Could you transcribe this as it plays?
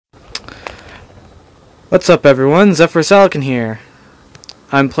What's up everyone, Zephyr Salican here.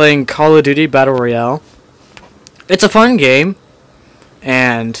 I'm playing Call of Duty Battle Royale. It's a fun game,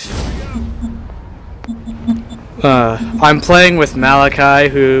 and I'm playing with Malachi,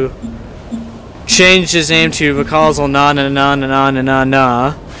 who changed his name to Vakazal Na Na Na Na Na Na Na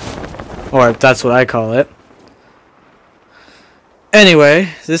Na, or that's what I call it. Anyway,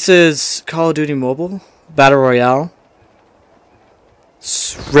 this is Call of Duty Mobile Battle Royale.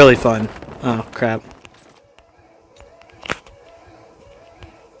 It's really fun. Oh crap.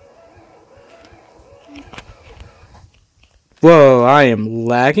 Whoa, I am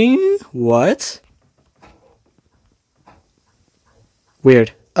lagging? What?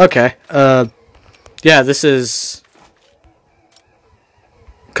 Weird. Okay, yeah, this is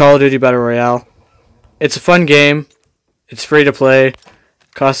Call of Duty Battle Royale. It's a fun game. It's free to play.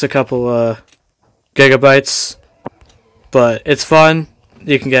 Costs a couple, gigabytes. But it's fun.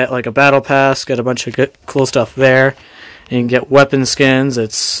 You can get, like, a battle pass, get a bunch of good, cool stuff there. You can get weapon skins.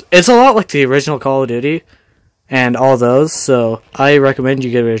 It's a lot like the original Call of Duty and all those, so I recommend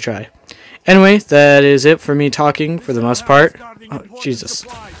you give it a try. Anyway, that is it for me talking for the most part. Oh, Jesus.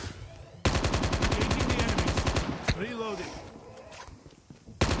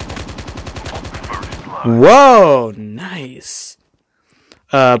 Whoa, nice.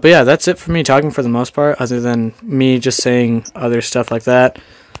 But yeah, that's it for me talking for the most part, other than me just saying other stuff like that.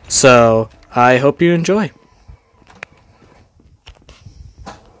 So, I hope you enjoy.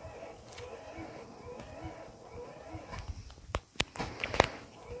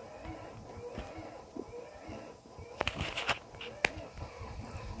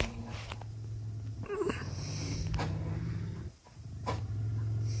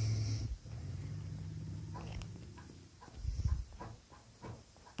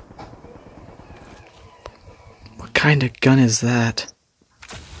 What kind of gun is that?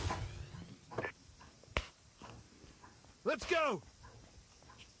 Let's go.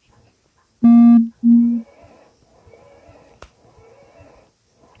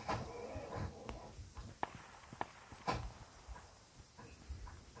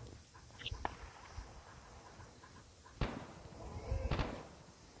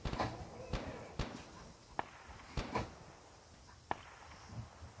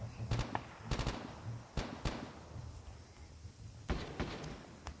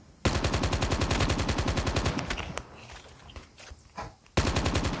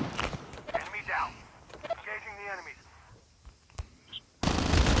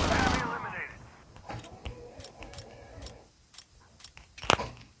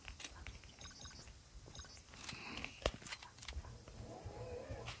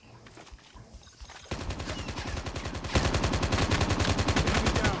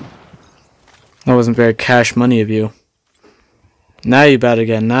 That wasn't very cash money of you. Now you about to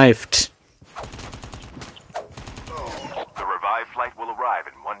get knifed. The revived flight will arrive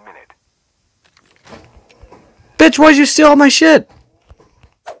in 1 minute. Bitch, why'd you steal all my shit?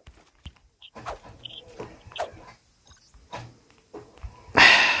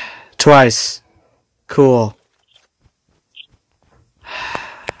 Twice. Cool.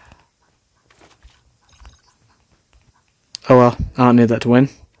 Oh well, I don't need that to win.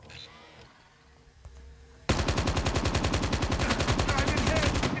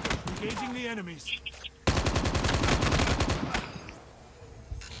 Engaging the enemies.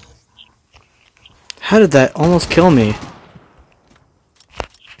 How did that almost kill me?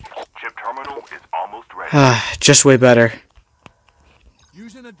 Chip terminal is almost ready. Ah, just way better.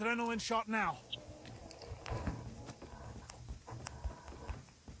 Use an adrenaline shot now.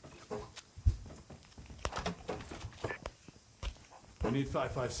 I need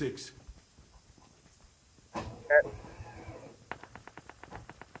 556. The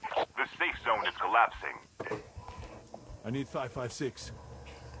safe zone is collapsing. I need 556.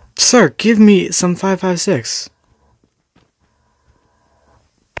 Sir, give me some 556.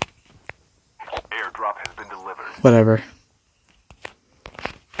 Airdrop has been delivered. Whatever.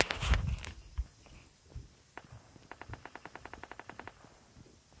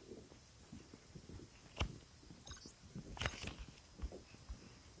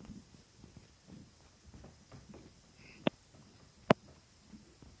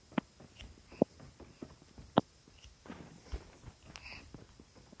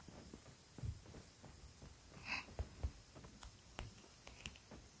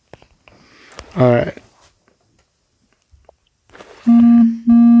 Alright.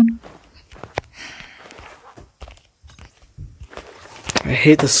 I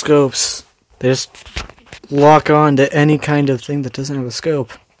hate the scopes. They just lock on to any kind of thing that doesn't have a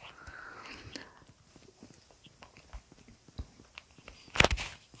scope.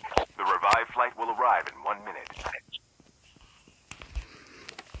 The revived flight will arrive arrive in 1 minute.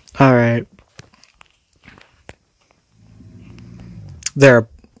 Alright.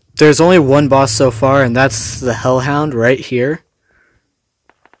 There's only one boss so far, and that's the Hellhound right here.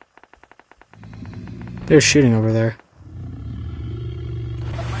 They're shooting over there.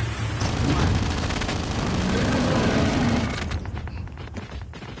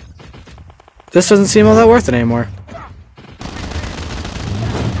 This doesn't seem all that worth it anymore.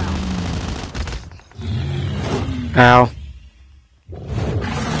 Ow.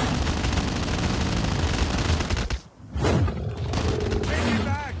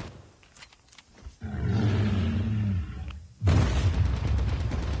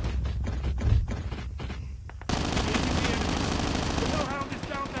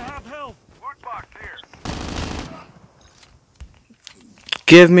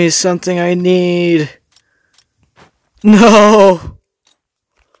 Give me something I need. No.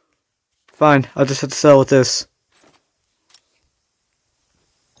 Fine, I'll just have to settle with this.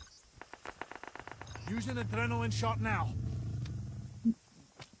 Use an adrenaline shot now.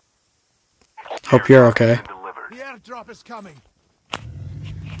 Hope you're okay. The airdrop is coming.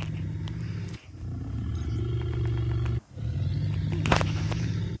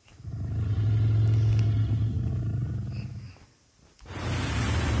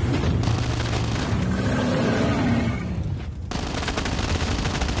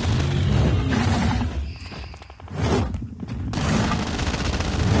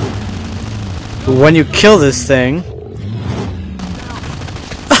 When you kill this thing...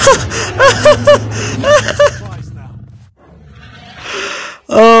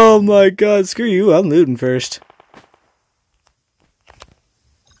 Oh my god, screw you, I'm looting first.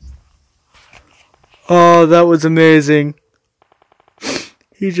 Oh, that was amazing.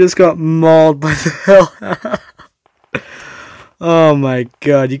 He just got mauled by the hell. Oh my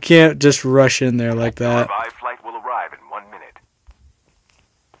god, you can't just rush in there like that. The revived flight will arrive in 1 minute.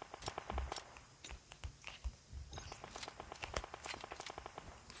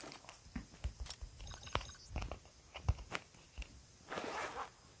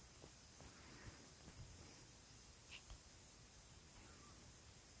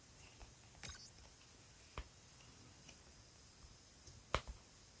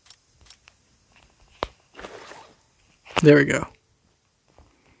 There we go.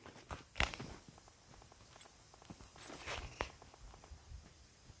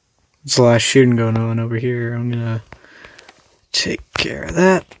 There's a lot of shooting going on over here. I'm gonna take care of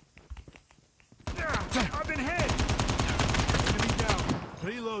that. I've been hit. Enemy down.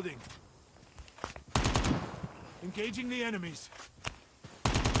 Reloading. Engaging the enemies.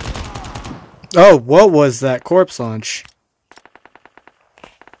 Oh, what was that corpse launch?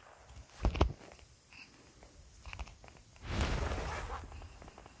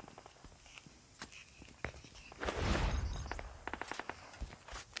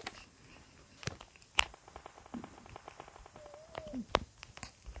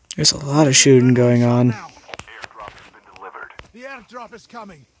 There's a lot of shooting going on. Airdrop has been delivered. The airdrop is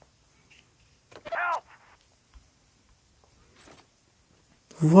coming. Help!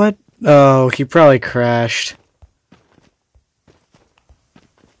 What? Oh, he probably crashed.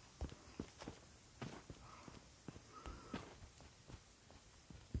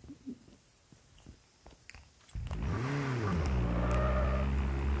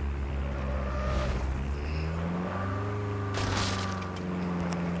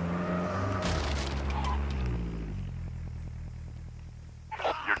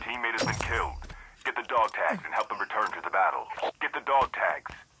 Your teammate has been killed. Get the dog tags and help them return to the battle. Get the dog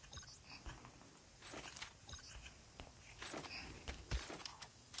tags.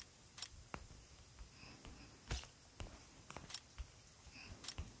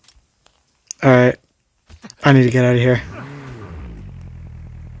 Alright. I need to get out of here.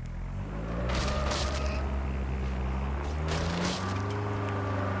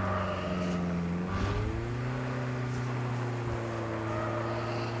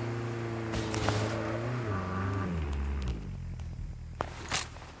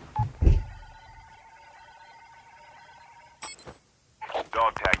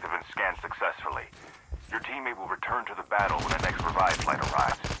 Dog tags have been scanned successfully. Your teammate will return to the battle when the next revived flight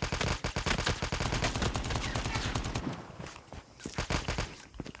arrives.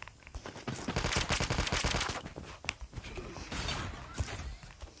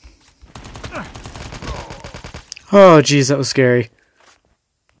 Oh, geez, that was scary.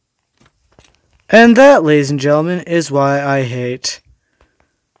 And that, ladies and gentlemen, is why I hate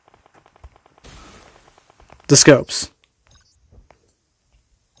the scopes.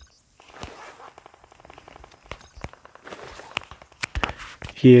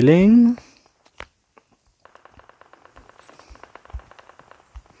 Healing.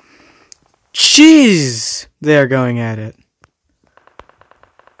 Jeez! They're going at it.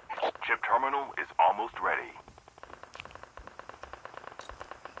 Chip terminal is almost ready.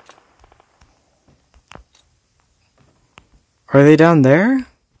 Are they down there?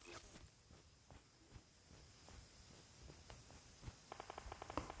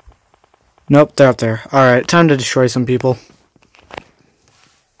 Nope, they're up there. Alright, time to destroy some people.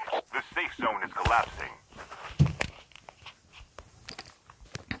 The safe zone is collapsing.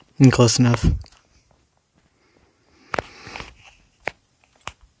 Close enough.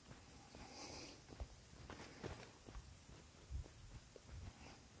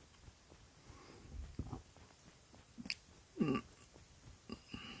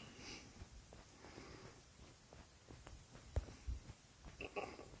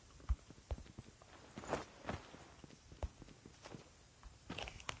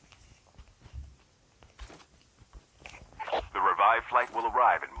 The revived flight will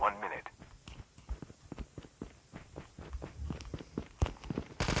arrive in 1 minute.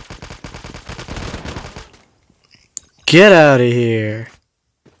 Get out of here.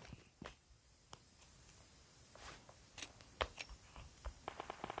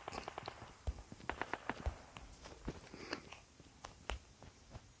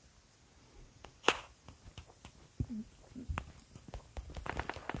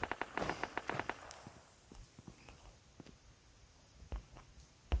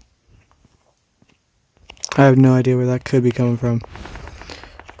 I have no idea where that could be coming from.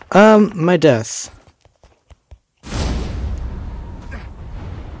 My death.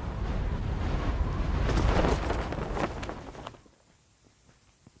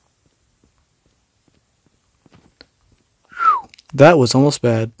 That was almost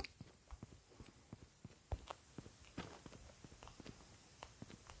bad.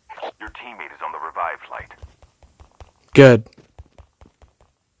 Your teammate is on the revived flight. Good.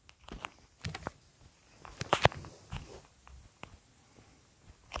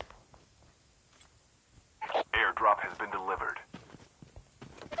 Airdrop has been delivered.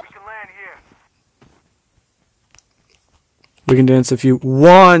 We can land here. We can dance if you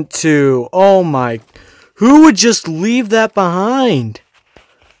want to. Oh my. Who would just leave that behind?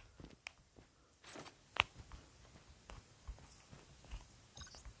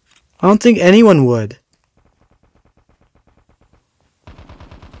 I don't think anyone would.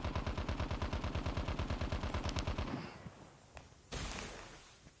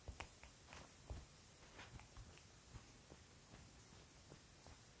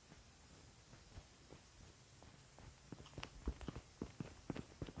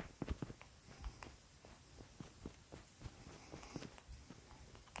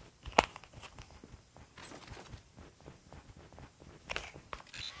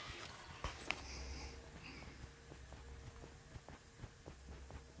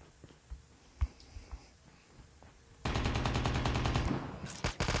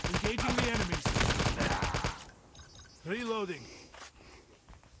 Engaging the enemies. Reloading.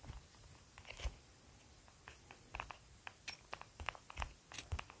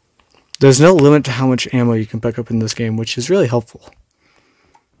 There's no limit to how much ammo you can pick up in this game, which is really helpful.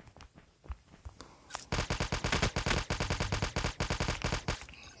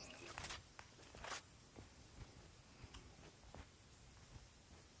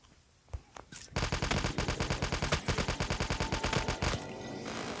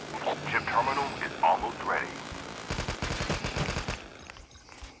 Chip terminal is almost ready.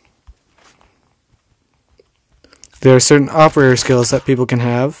 There are certain operator skills that people can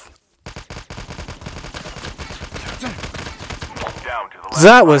have. Down to the last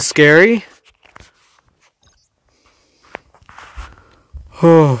That was scary.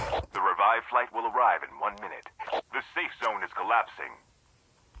 Oh, The revived flight will arrive in 1 minute. The safe zone is collapsing.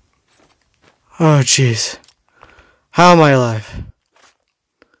 oh, jeez. How am I alive?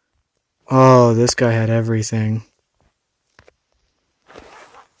 Oh, this guy had everything.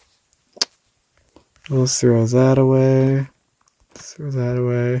 Let's throw that away. Throw that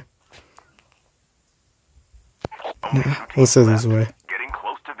away. Only Nah, 2 teams let's throw these left. away. Getting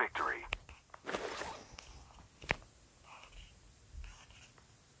close to victory.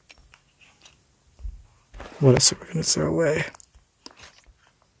 What else are we gonna throw away?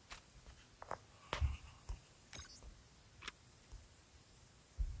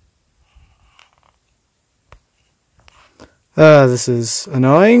 This is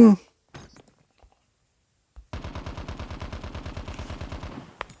annoying.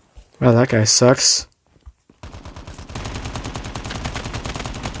 Wow, that guy sucks.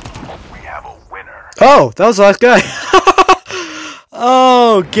 We have a winner. Oh, that was the last guy.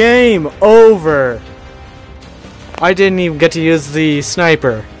 Oh, game over. I didn't even get to use the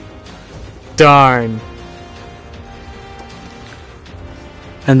sniper. Darn.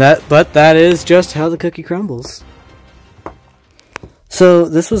 But that is just how the cookie crumbles. So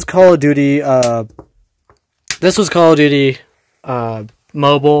this was Call of Duty.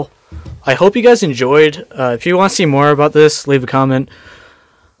 Mobile. I hope you guys enjoyed. If you want to see more about this, leave a comment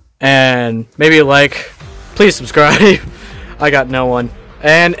and maybe a like. Please subscribe. I got no one.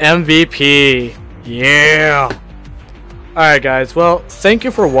 And MVP. Yeah. Alright guys, well, thank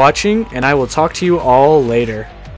you for watching, and I will talk to you all later.